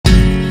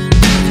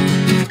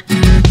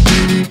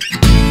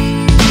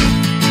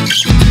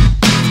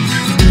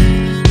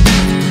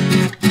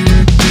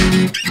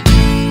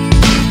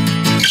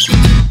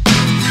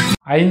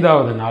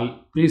ஐந்தாவது நாள்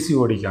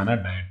பிசிஓடிக்கான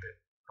டயட்டு.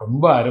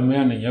 ரொம்ப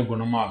அருமையாக நீங்கள்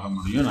குணமாக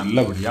முடியும்,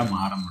 நல்லபடியாக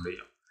மாற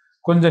முடியும்.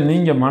 கொஞ்சம்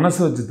நீங்கள் மனசு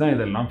வச்சு தான்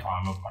இதெல்லாம்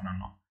ஃபாலோ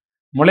பண்ணணும்.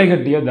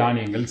 முளைகட்டிய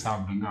தானியங்கள்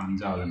சாப்பிடுங்க.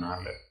 5வது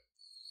நாள்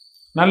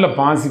நல்ல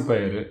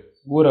பாசிப்பயிறு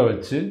ஊற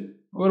வச்சு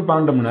ஒரு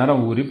 12 மணி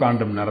நேரம் ஊறி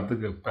 12 மணி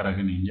நேரத்துக்கு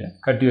பிறகு நீங்கள்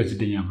கட்டி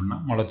வச்சிட்டிங்க அப்படின்னா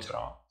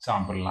முளைச்சிரும்,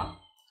 சாப்பிடலாம்.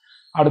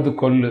 அடுத்து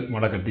கொள்ளு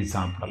முளை கட்டி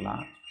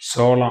சாப்பிடலாம்,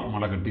 சோளம்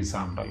முளை கட்டி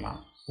சாப்பிடலாம்,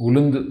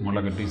 உளுந்து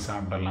முளை கட்டி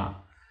சாப்பிடலாம்,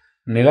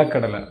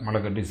 நிலக்கடலை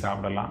முளை கட்டி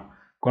சாப்பிடலாம்.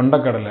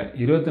 கொண்டக்கடலை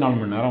 24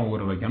 மணி நேரம்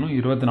ஊற வைக்கணும்,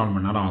 24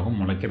 மணி நேரம் ஆகும்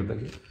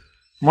முளைக்கிறதுக்கு.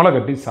 முளை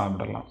கட்டி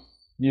சாப்பிடலாம்.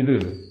 இது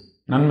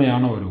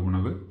நன்மையான ஒரு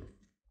உணவு,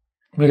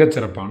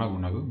 மிகச்சிறப்பான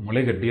உணவு.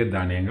 முளை கட்டிய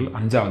தானியங்கள்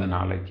 5வது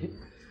நாளைக்கு.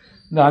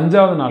 இந்த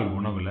 5வது நாள்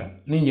உணவில்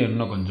நீங்கள்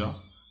இன்னும் கொஞ்சம்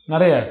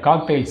நிறைய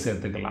காக்டெயில்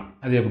சேர்த்துக்கலாம்.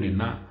 அது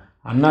எப்படின்னா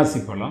அன்னாசி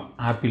பழம்,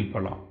 ஆப்பிள்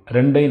பழம்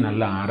ரெண்டையும்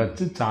நல்லா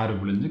அரைச்சி சாறு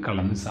பிழிஞ்சு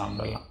கலந்து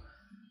சாப்பிடலாம்.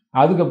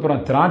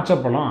 அதுக்கப்புறம் திராட்சை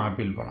பழம்,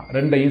 ஆப்பிள் பழம்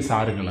ரெண்டையும்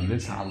சாறு கலந்து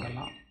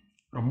சாப்பிடலாம்.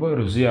 ரொம்ப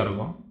ருசியாக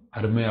இருக்கும்,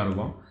 அருமையாக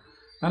இருக்கும்.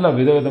 நல்லா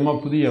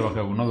விதவிதமாக புதிய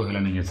வகை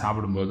உணவுகளை நீங்கள்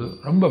சாப்பிடும்போது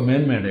ரொம்ப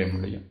மேன்மை அடைய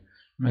முடியும்.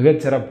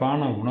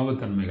 மிகச்சிறப்பான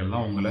உணவுத்தன்மைகள்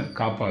தான் உங்களை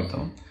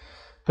காப்பாற்றும்.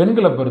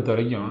 பெண்களை பொறுத்த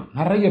வரைக்கும்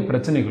நிறைய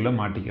பிரச்சனைகளை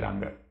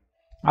மாட்டிக்கிறாங்க.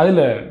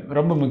 அதில்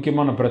ரொம்ப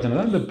முக்கியமான பிரச்சனை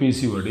தான் இந்த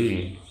பிசிஓடி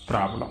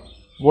ப்ராப்ளம்.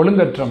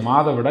 ஒழுங்கற்ற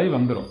மாதவிடாய்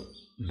வந்துடும்.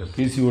 இந்த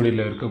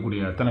பிசிஓடியில்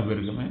இருக்கக்கூடிய அத்தனை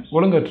பேருக்குமே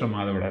ஒழுங்கற்ற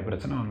மாதவிடாய்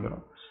பிரச்சனை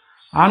வந்துடும்.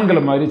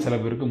 ஆண்களை மாதிரி சில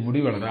பேருக்கு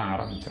முடி வளர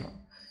ஆரம்பிச்சிடும்.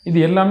 இது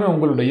எல்லாமே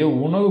உங்களுடைய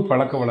உணவு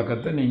பழக்க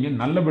வழக்கத்தை நீங்கள்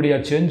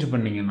நல்லபடியாக சேஞ்ச்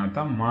பண்ணிங்கன்னா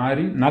தான்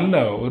மாறி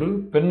நல்ல ஒரு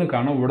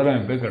பெண்ணுக்கான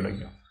உடலமைப்பே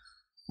கிடைக்கும்.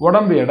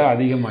 உடம்பு எடை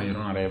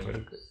அதிகமாகிடும்.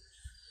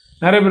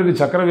 நிறைய பேருக்கு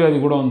சக்கரை வியாதி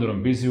கூட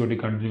வந்துடும். பிசிஓடி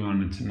கண்டினியூ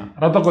ஆனிச்சுன்னா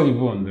ரத்த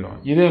கொதிப்பு வந்துடும்.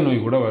 இதய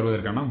நோய் கூட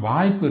வருவதற்கான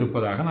வாய்ப்பு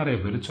இருப்பதாக நிறைய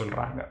பேர்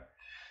சொல்கிறாங்க.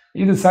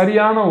 இது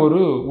சரியான ஒரு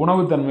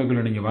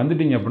உணவுத்தன்மைக்குள்ளே நீங்கள்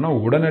வந்துட்டீங்க அப்படின்னா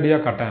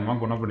உடனடியாக கட்டாயமாக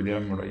குணப்படுத்திட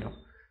முடியும்.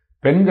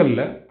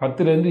 பெண்களில்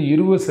 10லேருந்து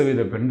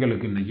 20%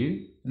 பெண்களுக்கு இன்றைக்கி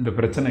இந்த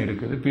பிரச்சனை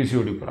இருக்குது,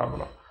 பிசிஓடி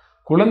ப்ராப்ளம்.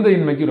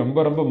 குழந்தையின்மைக்கு ரொம்ப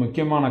ரொம்ப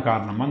முக்கியமான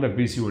காரணமாக இந்த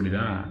பிசிஓடி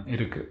தான்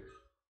இருக்குது.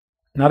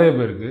 நிறைய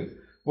பேருக்கு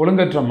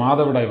ஒழுங்கற்ற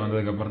மாதவிடாய்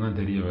வந்ததுக்கப்புறம் தான்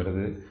தெரிய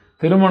வருது.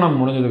 திருமணம்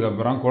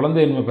முடிஞ்சதுக்கப்புறம்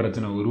குழந்தையின்மை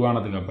பிரச்சனை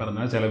உருவானதுக்கப்புறம்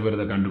தான் சில பேர்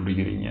இதை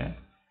கண்டுபிடிக்கிறீங்க.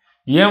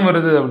 ஏன்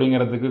வருது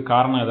அப்படிங்கிறதுக்கு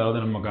காரணம் ஏதாவது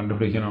நம்ம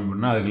கண்டுபிடிக்கணும்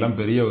அப்படின்னா அதுக்கெல்லாம்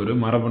பெரிய ஒரு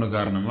மரபணு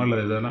காரணமோ இல்லை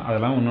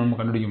அதெல்லாம் ஒன்றும் நம்ம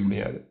கண்டுபிடிக்க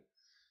முடியாது.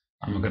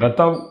 நமக்கு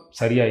ரத்தம்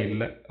சரியாக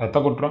இல்லை, ரத்த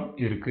குற்றம்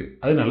இருக்குது,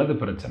 அதனால அது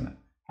பிரச்சனை.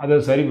 அதை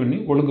சரி பண்ணி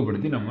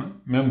ஒழுங்குபடுத்தி நம்ம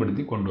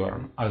மேம்படுத்தி கொண்டு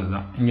வரணும்.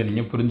 அதுதான் இங்கே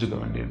நீங்கள் புரிஞ்சுக்க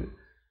வேண்டியது.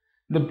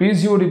 இந்த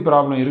பிசிஓடி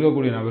ப்ராப்ளம்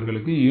இருக்கக்கூடிய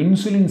நபர்களுக்கு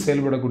இன்சுலின்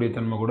செயல்படக்கூடிய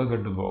தன்மை கூட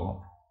கெட்டு போகும்.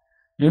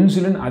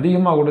 இன்சுலின்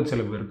அதிகமாக கூட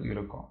சில பேருக்கு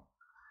இருக்கும்.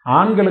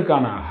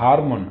 ஆண்களுக்கான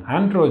ஹார்மோன்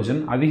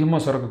ஆண்ட்ரோஜன் அதிகமாக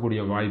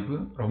சுரக்கக்கூடிய வாய்ப்பு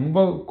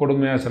ரொம்ப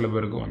கொடுமையாக சில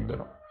பேருக்கு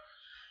வந்துடும்.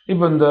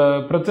 இப்போ இந்த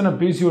பிரச்சனை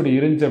பிசிஓடி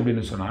இருந்துச்சு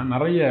அப்படின்னு சொன்னால்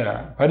நிறைய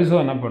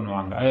பரிசோதனை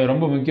பண்ணுவாங்க. அது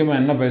ரொம்ப முக்கியமாக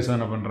என்ன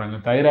பரிசோதனை பண்ணுறாங்க?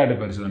 தைராய்டு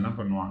பரிசோதனை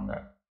பண்ணுவாங்க.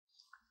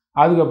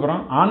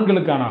 அதுக்கப்புறம்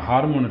ஆண்களுக்கான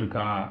ஹார்மோன்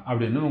இருக்கா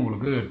அப்படின்னு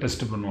உங்களுக்கு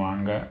டெஸ்ட்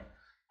பண்ணுவாங்க.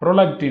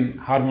 ப்ரோலாக்டின்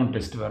ஹார்மோன்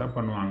டெஸ்ட் வேறு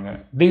பண்ணுவாங்க.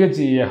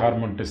 டிஹெச்இஏ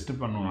ஹார்மோன் டெஸ்ட்டு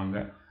பண்ணுவாங்க.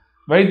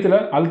 வயிற்றில்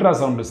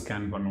அல்ட்ராசவுண்டு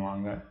ஸ்கேன்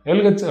பண்ணுவாங்க.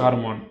 எல்ஹெச்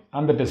ஹார்மோன்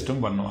அந்த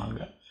டெஸ்ட்டும் பண்ணுவாங்க.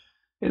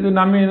 இது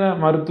நவீன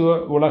மருத்துவ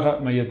உலக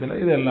மையத்தில்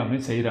இது எல்லாமே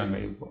செய்கிறாங்க.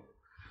 இப்போது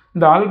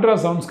இந்த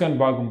அல்ட்ராசவுண்ட் ஸ்கேன்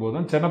பார்க்கும்போது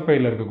தான்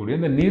சின்னப்பையில் இருக்கக்கூடிய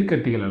இந்த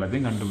நீர்க்கட்டிகள்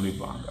எல்லாத்தையும்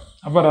கண்டுபிடிப்பாங்க.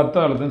 அப்போ ரத்த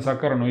அழுத்தம்,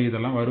 சர்க்கரை நோய்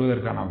இதெல்லாம்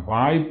வருவதற்கான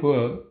வாய்ப்பு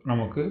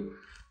நமக்கு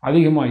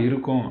அதிகமாக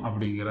இருக்கும்.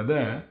 அப்படிங்கிறத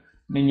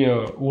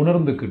நீங்கள்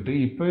உணர்ந்துக்கிட்டு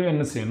இப்போவே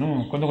என்ன செய்யணும்?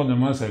 கொஞ்சம்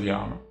கொஞ்சமாக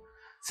சரியாகணும்.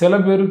 சில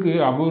பேருக்கு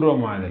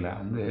அபூர்வமாக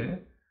இதில்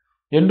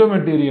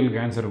எண்டோமெட்டீரியல்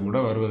கேன்சர் கூட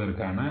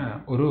வருவதற்கான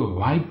ஒரு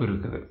வாய்ப்பு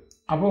இருக்குது.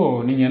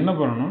 அப்போது நீங்கள் என்ன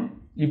பண்ணணும்?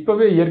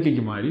 இப்போவே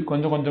இயற்கைக்கு மாறி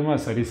கொஞ்சம் கொஞ்சமாக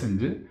சரி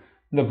செஞ்சு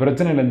இந்த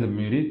பிரச்சனையிலேருந்து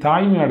மீறி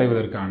தாய்மை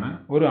அடைவதற்கான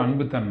ஒரு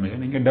அன்புத்தன்மையை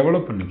நீங்கள்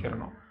டெவலப்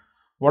பண்ணிக்கிறணும்.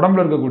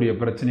 உடம்புல இருக்கக்கூடிய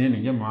பிரச்சனையை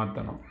நீங்கள்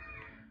மாற்றணும்.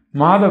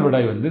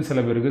 மாதவிடாய்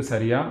சில பேருக்கு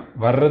சரியாக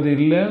வர்றது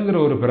இல்லைங்கிற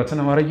ஒரு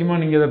பிரச்சனை வரைக்குமா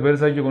நீங்கள் இதை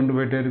பெருசாக்கி கொண்டு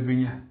போயிட்டே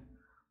இருப்பீங்க.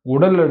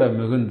 உடல் எடை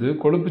மிகுந்து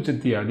கொழுப்பு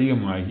சக்தி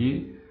அதிகமாகி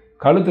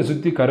கழுத்தை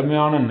சுற்றி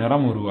கருமையான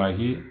நிறம்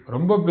உருவாகி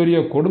ரொம்ப பெரிய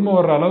கொடுமை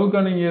வர்ற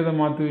அளவுக்கு நீங்கள் இதை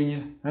மாற்றுவீங்க.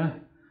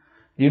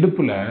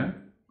 இடுப்பில்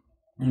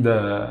இந்த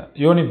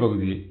யோனி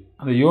பகுதி,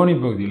 அந்த யோனி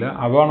பகுதியில்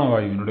அபான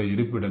வாயுவினுடைய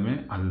இருப்பிடமே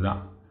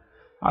அதுதான்.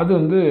 அது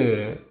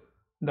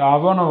இந்த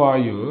அபான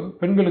வாயு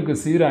பெண்களுக்கு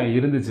சீராக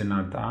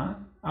இருந்துச்சுன்னா தான்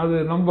அது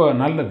ரொம்ப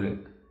நல்லது.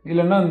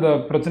 இல்லைன்னா இந்த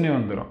பிரச்சனை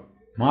வந்துடும்.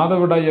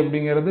 மாதவிடாய்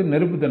அப்படிங்கிறது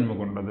நெருப்புத்தன்மை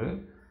கொண்டது.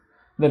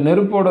 இந்த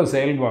நெருப்போட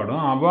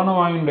செயல்பாடும் அபான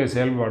வாயுனுடைய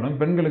செயல்பாடும்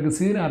பெண்களுக்கு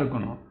சீராக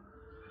இருக்கணும்.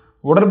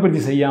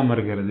 உடற்பயிற்சி செய்யாமல்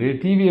இருக்கிறது,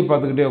 டிவியை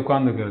பார்த்துக்கிட்டே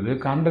உட்காந்துக்கிறது,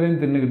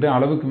 கண்டதையும் தின்னுக்கிட்டு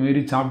அளவுக்கு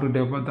மீறி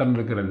சாப்பிட்டுக்கிட்டே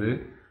உட்காந்துருக்கிறது,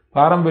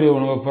 பாரம்பரிய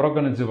உணவை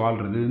புறக்கணித்து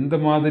வாழ்கிறது, இந்த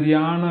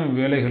மாதிரியான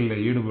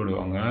வேலைகளில்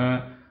ஈடுபடுவாங்க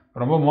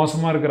ரொம்ப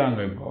மோசமாக இருக்கிறாங்க.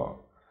 இப்போது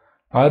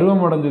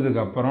பருவம்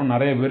அடைஞ்சதுக்கப்புறம்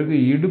நிறைய பேருக்கு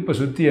இடுப்பை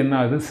சுற்றி என்ன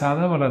ஆகுது?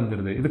 சதை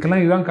வளர்ந்துருது.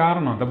 இதுக்கெல்லாம் இதுதான்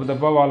காரணம்.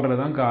 தப்பாக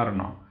வாழ்கிறது தான்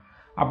காரணம்.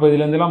 அப்போ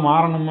இதுலேருந்துலாம்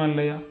மாறணுமா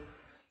இல்லையா?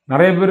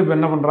 நிறைய பேர் இப்போ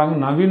என்ன பண்ணுறாங்க?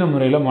 நவீன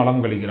முறையில்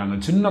மலம் கழிக்கிறாங்க.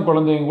 சின்ன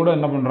குழந்தைங்க கூட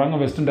என்ன பண்ணுறாங்க?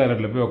 வெஸ்டர்ன்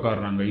டாய்லெட்டில் போய்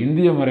உட்காடுறாங்க.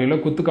 இந்திய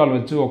முறையில் குத்துக்கால்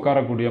வச்சு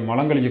உட்காரக்கூடிய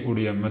மலம்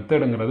கழிக்கக்கூடிய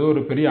மெத்தடுங்கிறது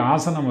ஒரு பெரிய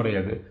ஆசன முறை.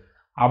 அது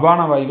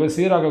அபான வாயுவை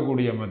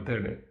சீராக்கக்கூடிய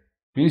மெத்தடு.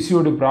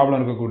 பிசிஓடி ப்ராப்ளம்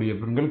இருக்கக்கூடிய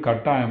பெண்கள்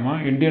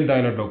கட்டாயமாக இந்தியன்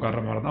டாய்லெட்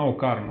உட்கார்ற மாதிரி தான்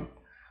உட்காரணும்.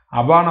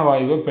 அபான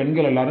வாயுவை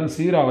பெண்கள் எல்லாரும்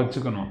சீராக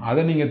வச்சுக்கணும்.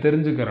 அதை நீங்கள்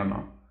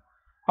தெரிஞ்சுக்கிறணும்.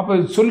 அப்போ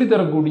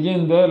சொல்லித்தரக்கூடிய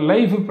இந்த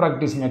லைஃப்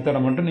ப்ராக்டிஸ் மெத்தடை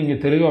மட்டும்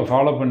நீங்கள் தெளிவாக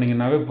ஃபாலோ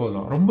பண்ணிங்கன்னாவே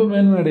போதும். ரொம்ப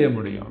மேன்மையடைய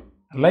முடியும்.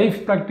 லைஃப்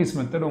ப்ராக்டிஸ்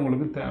மெத்தட்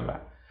உங்களுக்கு தேவை.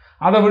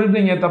 அதை விட்டு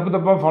நீங்கள்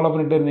தப்பாக ஃபாலோ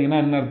பண்ணிகிட்டே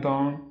இருந்தீங்கன்னா என்ன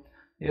அர்த்தம்?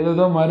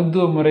 ஏதோ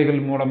மருத்துவ முறைகள்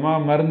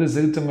மூலமாக மருந்து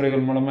சிகிச்சை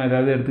முறைகள் மூலமாக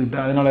ஏதாவது எடுத்துக்கிட்டு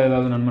அதனால்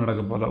ஏதாவது நன்மை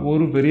நடக்க போதா?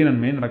 ஒரு பெரிய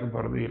நன்மையும் நடக்க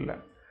போகிறது இல்லை.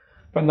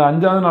 இப்போ இந்த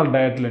 5ஆவது நாள்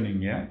டயட்டில்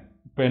நீங்கள்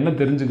இப்போ என்ன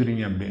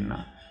தெரிஞ்சுக்கிறீங்க அப்படின்னா,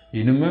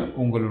 இனிமேல்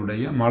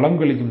உங்களுடைய மலம்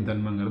கழிக்கும்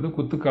தன்மைங்கிறது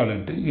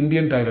குத்துக்காலிட்டு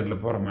இந்தியன்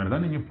டாய்லெட்டில் போகிற மாதிரி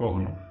தான் நீங்கள்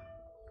போகணும்.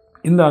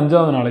 இந்த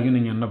 5ஆவது நாளைக்கு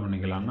நீங்கள் என்ன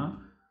பண்ணிக்கலாம்னா,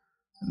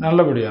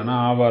 நல்லபடியான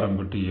ஆவாரம்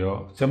புட்டியோ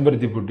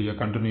செம்பருத்தி புட்டியோ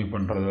கண்டினியூ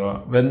பண்ணுறதோ,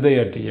 வெந்தய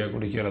டீயை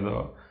குடிக்கிறதோ,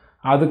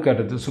 அதுக்கு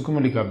அடுத்து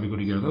சுக்குமல்லி காப்பி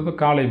குடிக்கிறதோ, அதை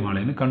காலை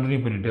மாலைன்னு கண்டினியூ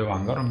பண்ணிகிட்டே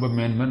வாங்க. ரொம்ப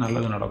மேன்மை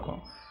நல்லது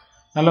நடக்கும்.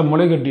 நல்ல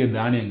முளைகட்டிய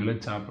தானியங்களை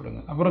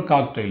சாப்பிடுங்க. அப்புறம்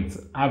காக்டைல்ஸ்,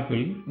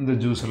 ஆப்பிள் இந்த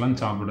ஜூஸ் எல்லாம்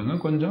சாப்பிடுங்க.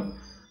 கொஞ்சம்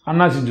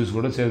அன்னாசி ஜூஸ்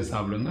கூட சேர்த்து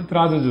சாப்பிடுங்க.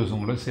 திராட்சை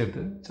ஜூஸும் கூட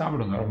சேர்த்து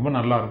சாப்பிடுங்க. ரொம்ப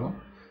நல்லாயிருக்கும்.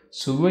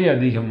 சுவை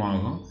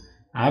அதிகமாகும்.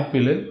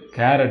 ஆப்பிள்,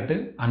 கேரட்டு,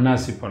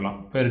 அன்னாசி பழம்,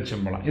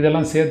 பேரிச்சம்பழம்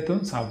இதெல்லாம்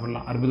சேர்த்தும்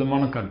சாப்பிட்லாம்.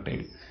 அற்புதமான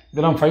காக்டைல்.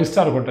 இதெல்லாம் 5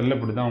 ஸ்டார் ஹோட்டலில்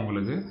இப்படி தான்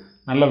உங்களுக்கு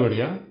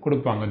நல்லபடியாக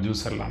கொடுப்பாங்க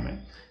ஜூஸ் எல்லாமே.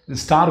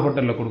 இது ஸ்டார்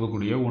ஹோட்டலில்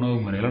கொடுக்கக்கூடிய உணவு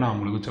முறையில் நான்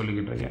உங்களுக்கு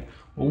சொல்லிக்கிட்டு இருக்கேன்.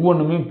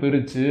 ஒவ்வொன்றுமே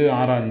பிரித்து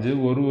ஆராய்ஞ்சு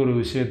ஒரு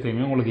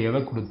விஷயத்தையுமே உங்களுக்கு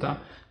எதை கொடுத்தா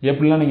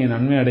எப்படிலாம் நீங்கள்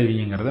நன்மை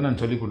அடைவீங்கிறத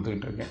நான் சொல்லி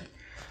கொடுத்துக்கிட்டு இருக்கேன்.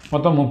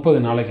 மொத்தம் 30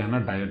 நாளைக்கான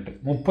டயட்டு.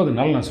 30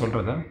 நாள் நான்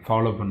சொல்கிறத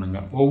ஃபாலோ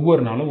பண்ணுங்கள்.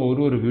 ஒவ்வொரு நாளும்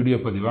ஒரு வீடியோ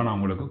பதிவாக நான்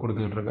உங்களுக்கு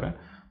கொடுத்துக்கிட்டு இருக்கிறேன்.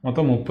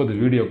 மொத்தம் 30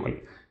 வீடியோக்கள்.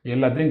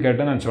 எல்லாத்தையும்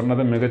கேட்டு நான்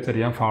சொன்னதை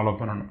மிகச்சரியாக ஃபாலோ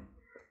பண்ணணும்.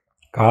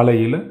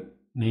 காலையில்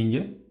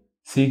நீங்கள்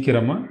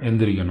சீக்கிரமாக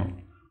எந்திரிக்கணும்.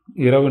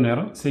 இரவு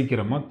நேரம்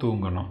சீக்கிரமாக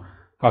தூங்கணும்.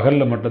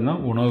 பகலில்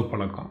மட்டும்தான் உணவு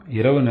பழக்கம்.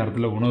 இரவு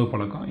நேரத்தில் உணவு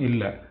பழக்கம்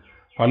இல்லை.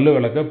 பல்லு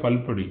விளக்க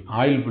பல்பொடி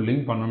ஆயில்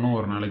புல்லிங் பண்ணணும்.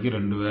 ஒரு நாளைக்கு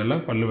 2 வேளை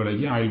பல்லு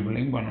விளக்கி ஆயில்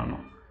புல்லிங்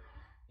பண்ணணும்.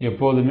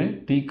 எப்போதுமே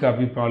டீ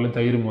காபி பால்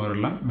தயிர்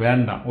மோரெல்லாம்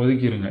வேண்டாம்,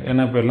 ஒதுக்கிடுங்க.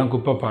 ஏன்னா இப்போ எல்லாம்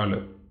குப்பை பால்.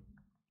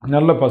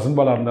 நல்ல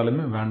பசும்பாலாக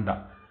இருந்தாலுமே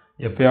வேண்டாம்.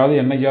 எப்போயாவது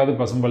என்றைக்காவது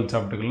பசும்பால்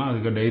சாப்பிட்டுக்கலாம்.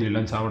 அதுக்கு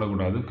டெய்லியெலாம்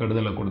சாப்பிடக்கூடாது,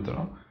 கெடுதலை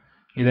கொடுத்துரும்.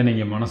 இதை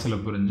நீங்கள்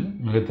மனசில் புரிஞ்சு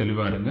மிக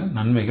தெளிவாக இருங்க.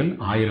 நன்மைகள்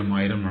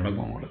 1000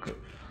 நடக்கும் உங்களுக்கு.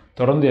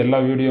 தொடர்ந்து எல்லா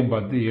வீடியோவும்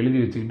பார்த்து எழுதி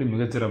வச்சுக்கிட்டு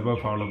மிகச்சிறப்பாக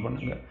ஃபாலோ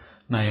பண்ணுங்கள்.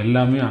 நான்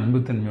எல்லாமே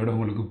அன்புத்தன்மையோடு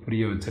உங்களுக்கு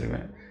புரிய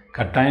வச்சுருவேன்.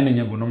 கட்டாயம்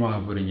நீங்கள் குணமாக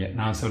போகிறீங்க.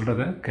 நான்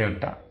சொல்கிறத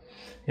கேட்டால்.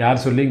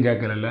 யார் சொல்லியும்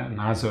கேட்கறதில்ல,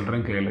 நான்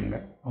சொல்கிறேன் கேளுங்க.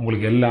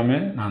 உங்களுக்கு எல்லாமே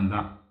நான்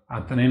தான்.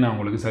 அத்தனையும் நான்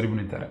உங்களுக்கு சரி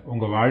பண்ணி தரேன்.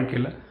 உங்கள்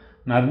வாழ்க்கையில்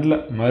நல்ல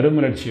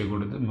மறுமலர்ச்சியை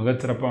கொடுத்து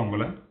மிகச்சிறப்பாக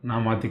உங்களை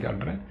நான் மாற்றி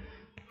காட்டுறேன்.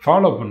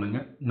 ஃபாலோ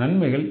பண்ணுங்கள்.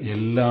 நன்மைகள்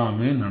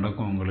எல்லாமே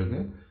நடக்கும் உங்களுக்கு.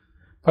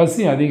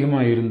 பசி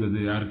அதிகமாக இருந்தது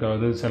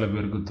யாருக்காவது சில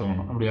பேருக்கு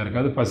தோணும். அப்படி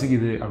யாருக்காவது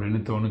பசிக்குது அப்படின்னு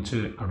தோணுச்சு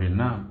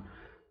அப்படின்னா,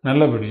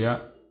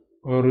 நல்லபடியாக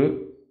ஒரு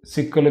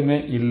சிக்கலுமே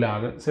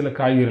இல்லாத சில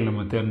காய்கறிகள்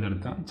நம்ம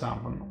தேர்ந்தெடுத்தால்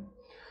சாப்பிடணும்.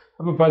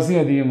 அப்போ பசி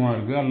அதிகமாக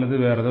இருக்குது அல்லது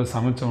வேறு ஏதாவது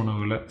சமைச்ச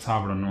உணவுகளை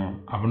சாப்பிடணும்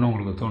அப்படின்னு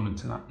உங்களுக்கு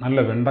தோணுச்சுன்னா,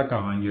 நல்ல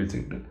வெண்டைக்காய் வாங்கி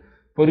வச்சுக்கிட்டு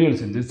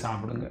பொரியல் செஞ்சு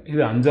சாப்பிடுங்க.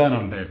 இது 5ஆவது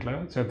நாள் டயட்டில்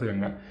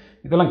சேர்த்துக்கோங்க.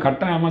 இதெல்லாம்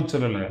கட்டாயமாக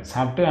சொல்லலை.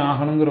 சாப்பிட்டே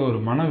ஆகணுங்கிற ஒரு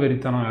மன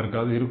வெறித்தனம்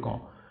யாருக்காவது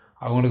இருக்கும்.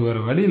 அவங்களுக்கு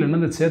வேறு வழியில்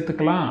என்னதை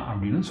சேர்த்துக்கலாம்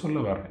அப்படின்னு சொல்ல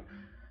வரேன்.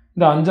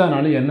 இந்த 5ஆவது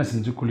நாள் என்ன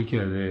செஞ்சு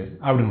குளிக்கிறது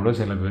அப்படின்னு கூட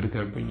சில பேர்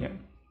கேட்பீங்க.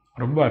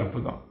 ரொம்ப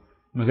அற்புதம்.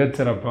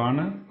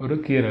 மிகச்சிறப்பான ஒரு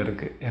கீரை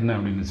இருக்குது. என்ன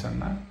அப்படின்னு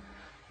சொன்னால்,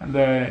 அந்த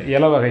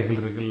இலை வகைகள்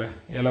இருக்குல்ல,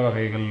 இலை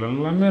வகைகள்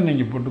எல்லாமே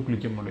நீங்கள் போட்டு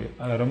குளிக்க முடியும்.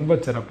 அது ரொம்ப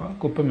சிறப்பாக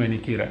குப்பைமேனி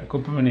கீரை,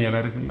 குப்பைமேனி இலை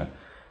இருக்குல்ல,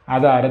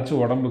 அதை அரைச்சி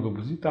உடம்புக்கு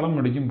பூசி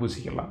தலைமுடிக்கும்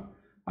பூசிக்கலாம்.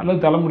 அல்லது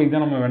தலைமுடிக்கு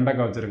தான் நம்ம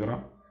வெண்டைக்காய்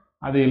வச்சுருக்கிறோம்.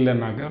 அது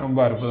இல்லைன்னாக்கா ரொம்ப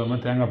அற்புதமாக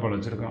தேங்காய் பால்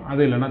வச்சுருக்கோம்.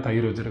 அது இல்லைன்னா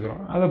தயிர்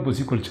வச்சுருக்கிறோம். அதை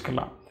பூசி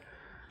குளிச்சுக்கலாம்.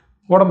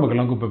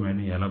 உடம்புக்கெல்லாம்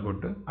குப்பைமேனி இலை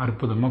போட்டு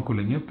அற்புதமாக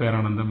குளிங்க.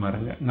 பேரானந்தம்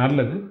பாருங்க.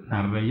 நல்லது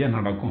நிறைய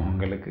நடக்கும்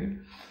உங்களுக்கு.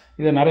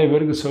 இதை நிறைய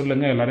பேருக்கு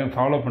சொல்லுங்கள். எல்லோரையும்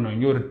ஃபாலோ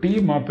பண்ணுவீங்க. ஒரு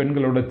டீமாக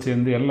பெண்களோட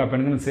சேர்ந்து எல்லா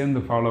பெண்களும்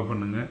சேர்ந்து ஃபாலோ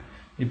பண்ணுங்கள்.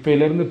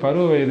 இப்போலேருந்து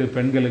பருவ வயது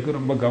பெண்களுக்கு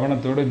ரொம்ப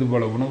கவனத்தோடு இது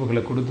போல்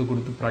உணவுகளை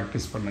கொடுத்து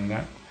ப்ராக்டிஸ்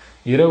பண்ணுங்கள்.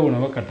 இரவு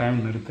உணவை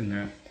கட்டாயம் நிறுத்துங்க.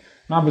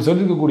 நான் இப்போ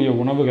சொல்லியிருக்கக்கூடிய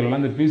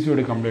உணவுகள்லாம் இந்த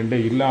பிசிஓடி கம்ப்ளைண்ட்டே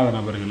இல்லாத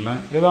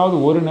நபர்கள்லாம் ஏதாவது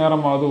ஒரு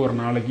நேரமாவது ஒரு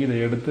நாளைக்கு இதை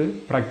எடுத்து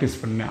ப்ராக்டிஸ்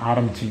பண்ண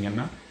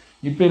ஆரம்பிச்சிங்கன்னா,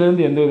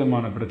 இப்போலேருந்து எந்த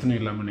விதமான பிரச்சனையும்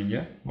இல்லாமல்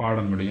நீங்கள் வாழ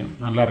முடியும்,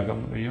 நல்லா இருக்க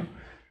முடியும்.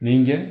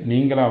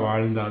 நீங்களாக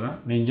வாழ்ந்தால் தான்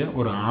நீங்கள்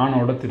ஒரு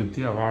ஆணோட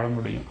திருப்தியாக வாழ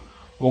முடியும்.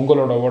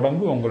 உங்களோட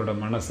உடம்பு உங்களோட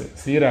மனசு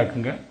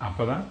சீராக்குங்க.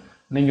 அப்போ தான்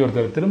நீங்கள்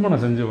ஒருத்தர்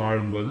திருமணம் செஞ்சு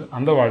வாழும்போது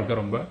அந்த வாழ்க்கை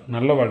ரொம்ப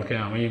நல்ல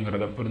வாழ்க்கையாக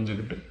அமையுங்கிறத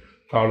புரிஞ்சுக்கிட்டு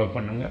ஃபாலோ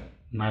பண்ணுங்கள்.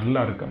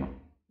 நல்லா இருக்கணும்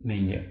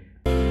நீங்கள்.